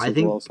takes rocks as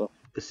well. So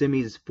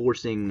Simi's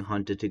forcing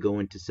Huntah to go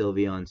into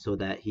Sylveon so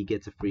that he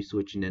gets a free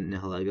switch into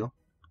Nihilego.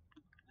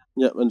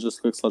 Yeah, and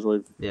just click Sludge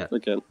Wave. Yeah.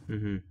 Again.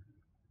 Mm-hmm.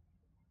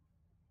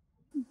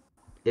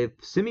 If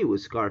Simi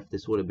was Scarf,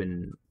 this would have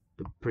been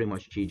pretty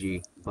much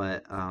GG.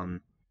 But I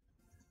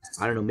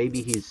don't know.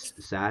 Maybe he's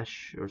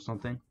Sash or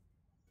something.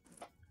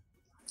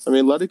 I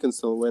mean, Lottie can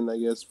still win, I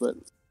guess, but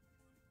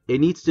it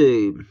needs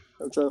to.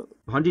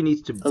 Huntah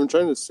needs to. I'm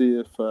trying to see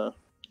if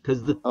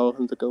because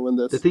Huntah can win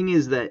this. The thing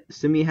is that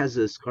Simi has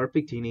a Scarf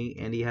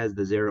Victini and he has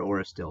the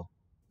Zeraora still,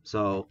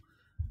 so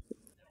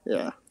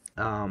yeah.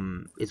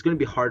 It's gonna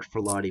be hard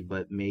for Lottie,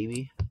 but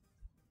maybe.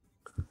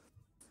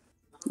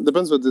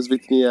 Depends what this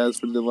Victini has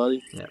for the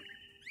Lottie. Yeah.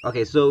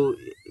 Okay, so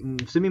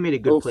Simi made a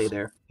good play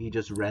there. He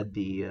just read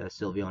the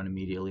Sylveon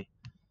immediately.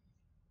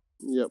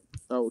 Yep.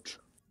 Ouch.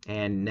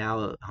 And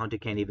now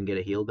Huntah can't even get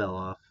a Heal Bell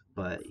off,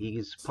 but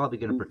he's probably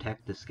going to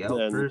protect the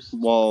Scout first.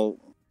 Well,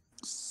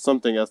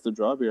 something has to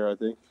drop here, I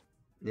think.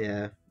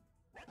 Yeah.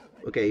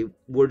 Okay,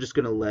 we're just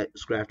going to let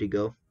Scrafty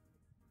go.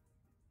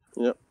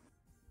 Yep.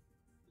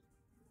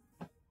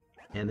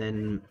 And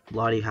then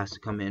Lottie has to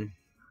come in.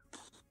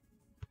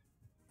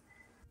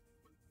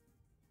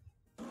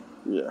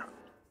 Yeah.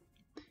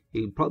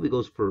 He probably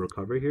goes for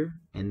recover here,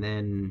 and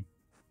then.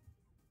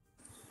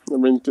 I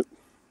mean,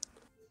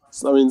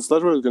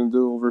 Sludge Wave is going to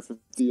do over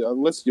 50,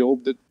 unless you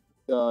hope that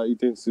he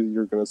thinks that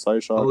you're going to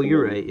Side Shock. Oh,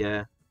 you're right,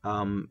 yeah.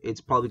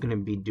 It's probably going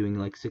to be doing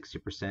like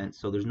 60%,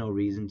 so there's no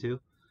reason to.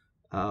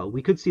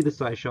 We could see the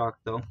Side Shock,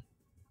 though.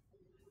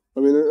 I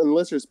mean,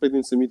 unless you're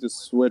expecting Simi to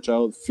switch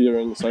out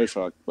fearing Side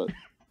Shock, but.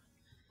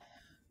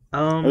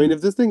 I mean,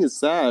 if this thing is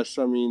Sash,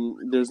 I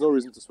mean, there's no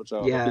reason to switch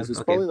out. Yeah, because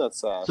it's probably not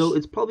Sash. So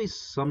it's probably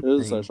something.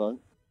 It is Side Shock.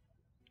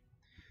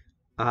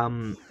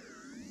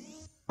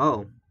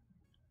 Oh.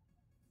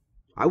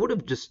 I would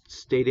have just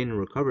stayed in and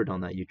recovered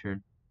on that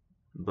U-turn,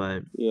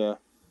 but. Yeah.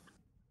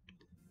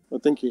 I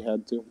think he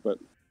had to, but.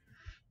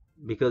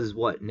 Because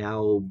what,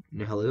 now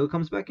Nihilego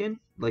comes back in?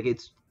 Like,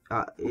 it's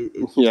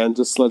yeah, and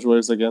just Sludge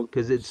Waves again.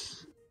 Because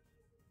it's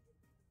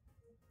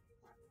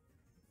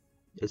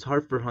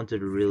hard for Huntah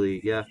to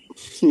really, yeah.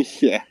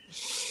 Yeah.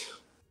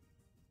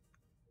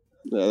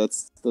 Yeah,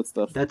 that's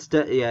tough. That's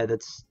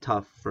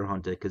tough for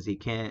Huntah because he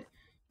can't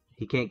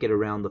get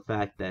around the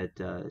fact that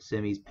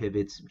Simi's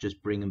pivots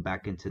just bring him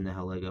back into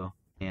Nihilego,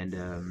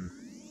 and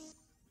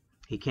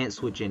he can't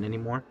switch in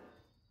anymore.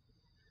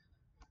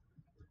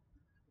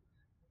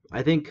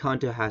 I think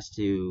Huntah has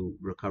to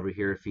recover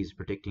here if he's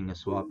predicting a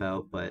swap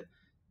out, but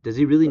does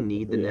he really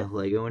need the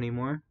Nihilego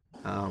anymore?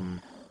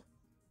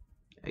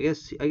 I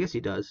guess he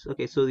does.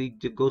 Okay, so he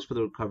goes for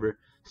the recover.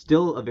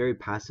 Still a very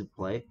passive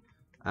play.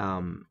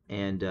 And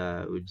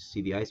we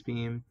see the Ice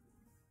Beam.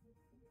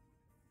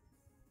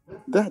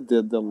 That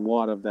did a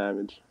lot of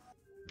damage.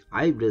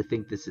 I really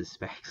think this is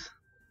Specs.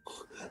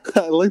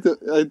 I like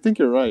that. I think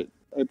you're right.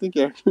 I think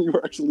you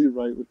were actually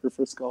right with your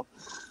first call.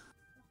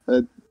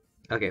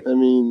 Okay. I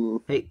mean...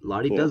 Hey,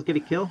 Lottie does get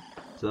a kill,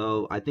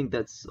 so I think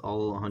that's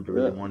all Huntah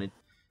really wanted.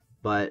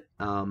 But,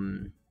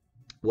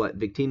 what,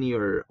 Victini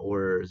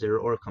or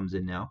Zeraora comes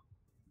in now,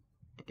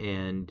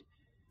 and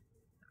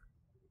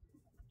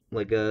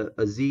like a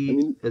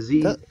Z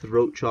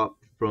throat chop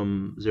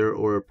from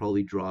Zeraora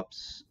probably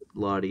drops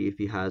Lottie if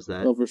he has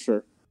that. Oh, for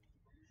sure.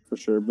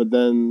 But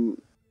then,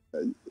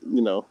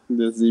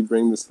 does he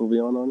bring the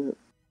Sylveon on it?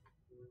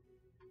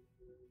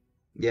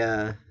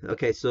 Yeah.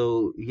 Okay.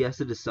 So he has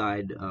to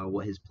decide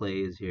what his play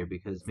is here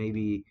because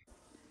maybe.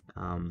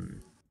 I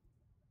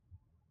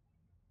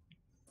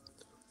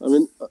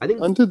think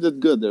Huntah did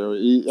good there.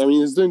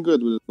 He's doing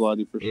good with his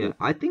Lottie for sure. Yeah,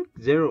 I think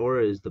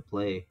Zeraora is the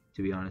play,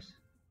 to be honest.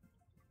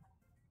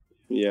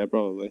 Yeah,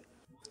 probably.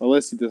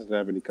 Unless he doesn't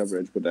have any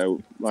coverage, but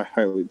I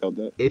highly doubt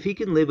that. If he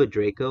can live a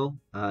Draco,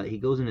 he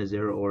goes into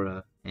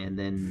Zeraora, and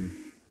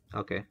then...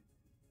 Okay.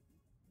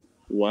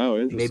 Wow,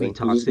 interesting. Maybe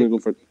Toxic. He's just going to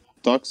go for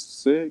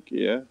Toxic,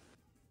 yeah.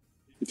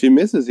 If he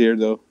misses here,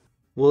 though...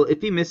 Well,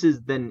 if he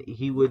misses, then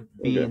he would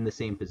be in the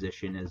same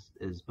position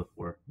as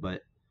before,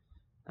 but...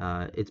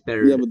 it's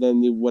better. Yeah, but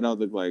then you went out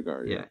the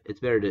Gligar. Yeah, it's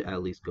better to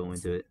at least go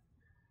into it.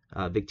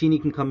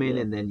 Victini can come in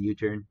and then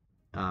U-turn.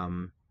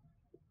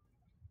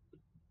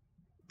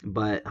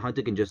 But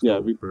Huntah can just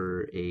go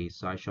for a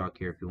Psyshock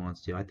here if he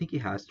wants to. I think he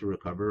has to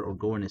recover or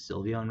go into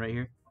Sylveon right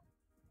here.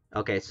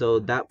 Okay, so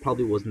that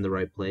probably wasn't the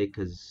right play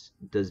because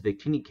does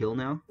Victini kill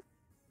now?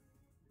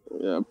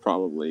 Yeah,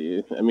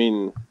 probably. I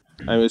mean,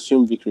 I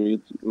assume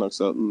Victini knocks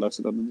it out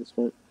at this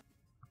point.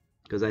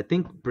 Because I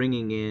think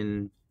bringing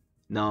in...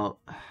 No...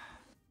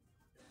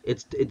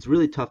 It's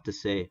really tough to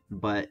say,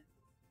 but,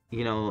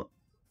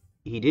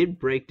 he did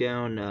break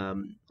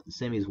down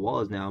Simi's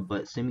walls now,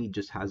 but Simi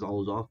just has all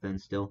his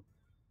offense still.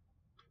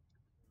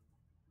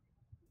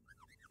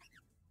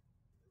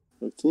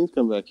 Teams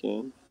come back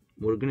in.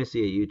 We're gonna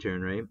see a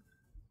U-turn, right?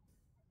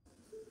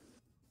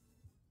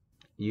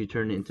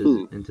 U-turn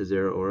into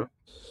Zero Aura.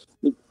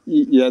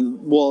 Yeah,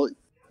 well,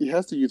 he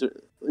has to U-turn.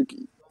 Like,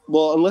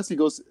 well, unless he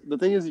goes. The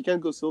thing is, he can't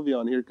go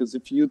Sylveon here because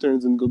if he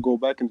U-turns and go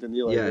back into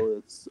Nihilego,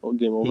 it's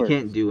game over. He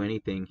can't do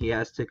anything. He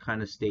has to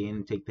kind of stay in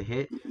and take the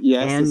hit. He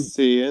has to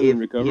stay in and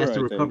recover. He has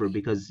to recover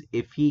because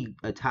if he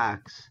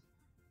attacks,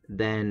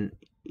 then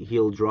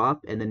he'll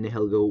drop and then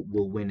Nihilego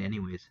will win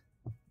anyways.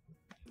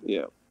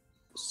 Yeah.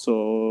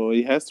 So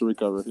he has to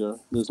recover here.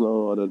 There's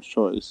no other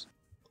choice.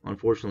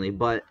 Unfortunately,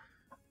 but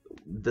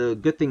the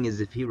good thing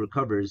is if he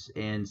recovers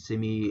and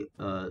Simi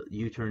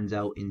U-turns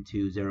out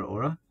into Zero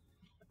Aura,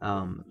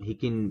 he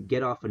can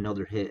get off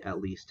another hit at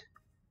least.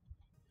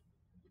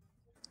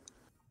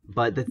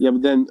 But but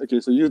then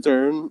so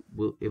U-turn.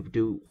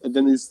 And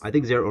then I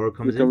think Zero Aura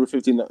comes recover in.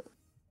 15.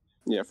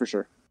 Yeah, for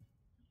sure.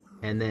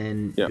 And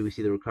then do we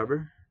see the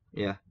recover?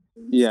 Yeah.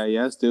 Yeah, he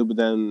has to, but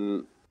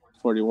then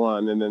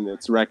 41, and then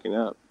it's racking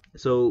up.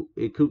 So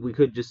we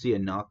could just see a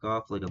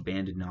knockoff, like a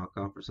banded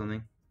knockoff or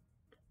something.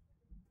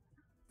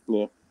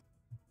 Yeah.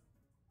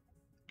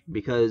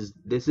 Because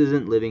this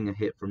isn't living a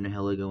hit from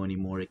Nihilego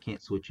anymore. It can't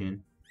switch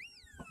in.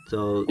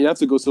 So you have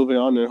to go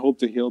Sylveon and hope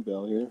to heal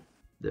Bell here.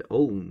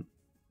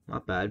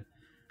 Not bad.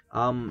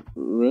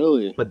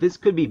 Really? But this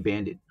could be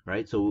banded,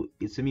 right? So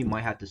Simi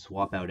might have to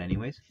swap out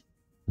anyways.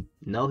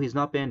 No, he's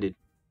not banded.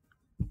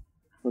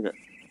 Okay.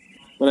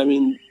 But I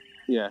mean,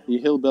 yeah, you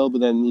heal Bell, but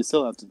then you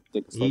still have to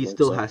take a He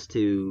still has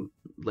to,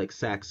 like,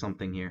 sack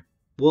something here.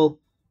 Well,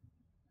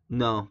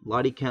 no,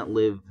 Lottie can't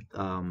live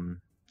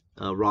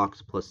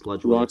rocks plus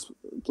sludge wave. Rocks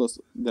plus,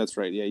 that's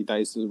right, yeah, he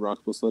dies to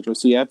rocks plus sludge wave.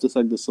 So you have to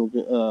sack the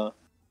Sylveon,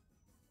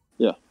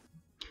 yeah.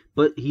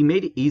 But he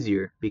made it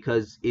easier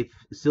because if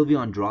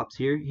Sylveon drops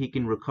here, he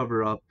can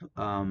recover up.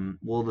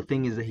 Well, the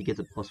thing is that he gets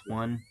a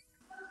 +1.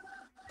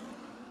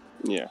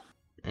 Yeah.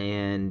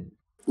 And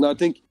no, I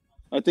think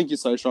you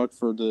side shock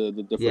for the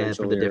differential. Yeah,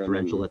 for the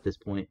differential at this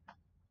point.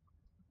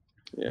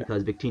 Yeah.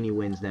 Because Victini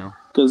wins now.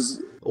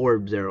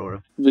 Or Zero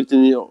Aura.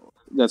 Victini,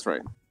 that's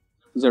right.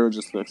 Zero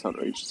just flips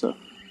outrage, so.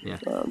 Yeah.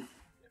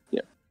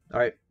 Yeah. All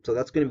right, so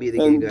that's going to be the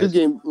game, guys. Good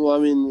game. Well, I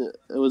mean,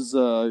 it was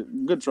a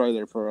good try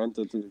there for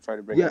Huntah to try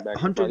to bring it back.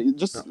 Huntah it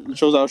just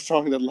shows how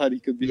strong that laddie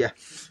could be. Yeah.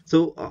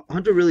 So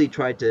Huntah really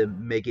tried to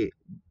make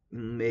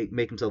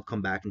himself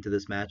come back into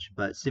this match,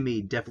 but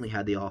Simi definitely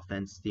had the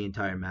offense the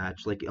entire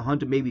match. Like,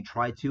 Huntah maybe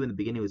tried to in the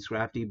beginning with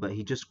Scrafty, but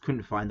he just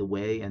couldn't find the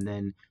way. And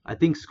then I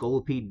think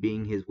Scolipede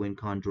being his win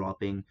con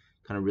dropping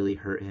kind of really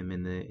hurt him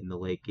in the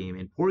late game.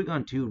 And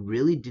Porygon 2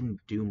 really didn't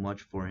do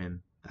much for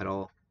him at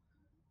all.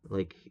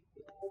 Like,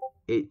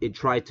 it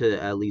tried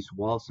to at least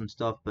wall some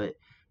stuff, but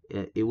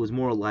it was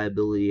more a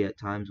liability at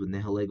times with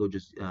Nihilego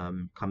just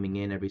coming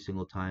in every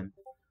single time.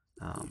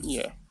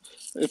 Yeah.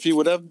 If he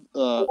would have...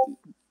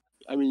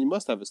 I mean, you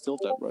must have a steel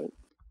type, right?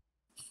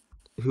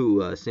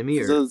 Who, Simi?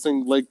 Is that the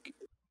thing, like...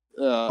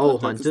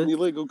 Huntah?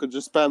 Nihilego could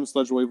just spam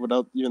Sludge Wave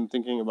without even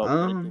thinking about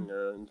breaking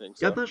or anything.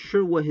 So. Yeah, I'm not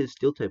sure what his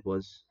steel type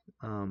was.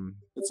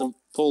 It's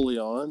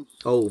Empoleon.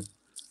 Oh.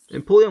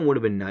 Empoleon would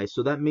have been nice,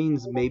 so that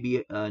means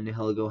maybe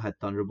Nihilego had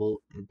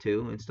Thunderbolt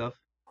too and stuff.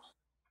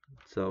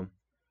 So,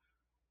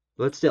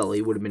 but still,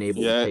 he would have been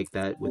able to take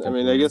that with Empoleon. I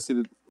mean, I guess he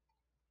did.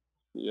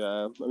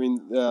 Yeah, I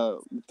mean, the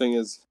thing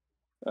is,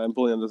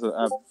 Empoleon doesn't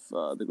have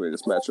the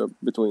greatest matchup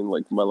between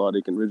like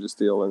Milotic and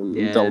Registeel and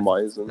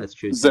Delmise and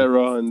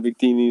Zera and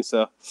Victini.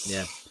 So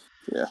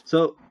yeah.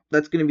 So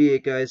that's gonna be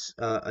it, guys.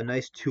 A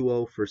nice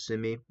 2-0 for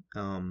Simi.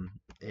 And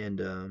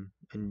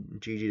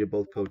GG to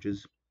both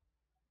coaches.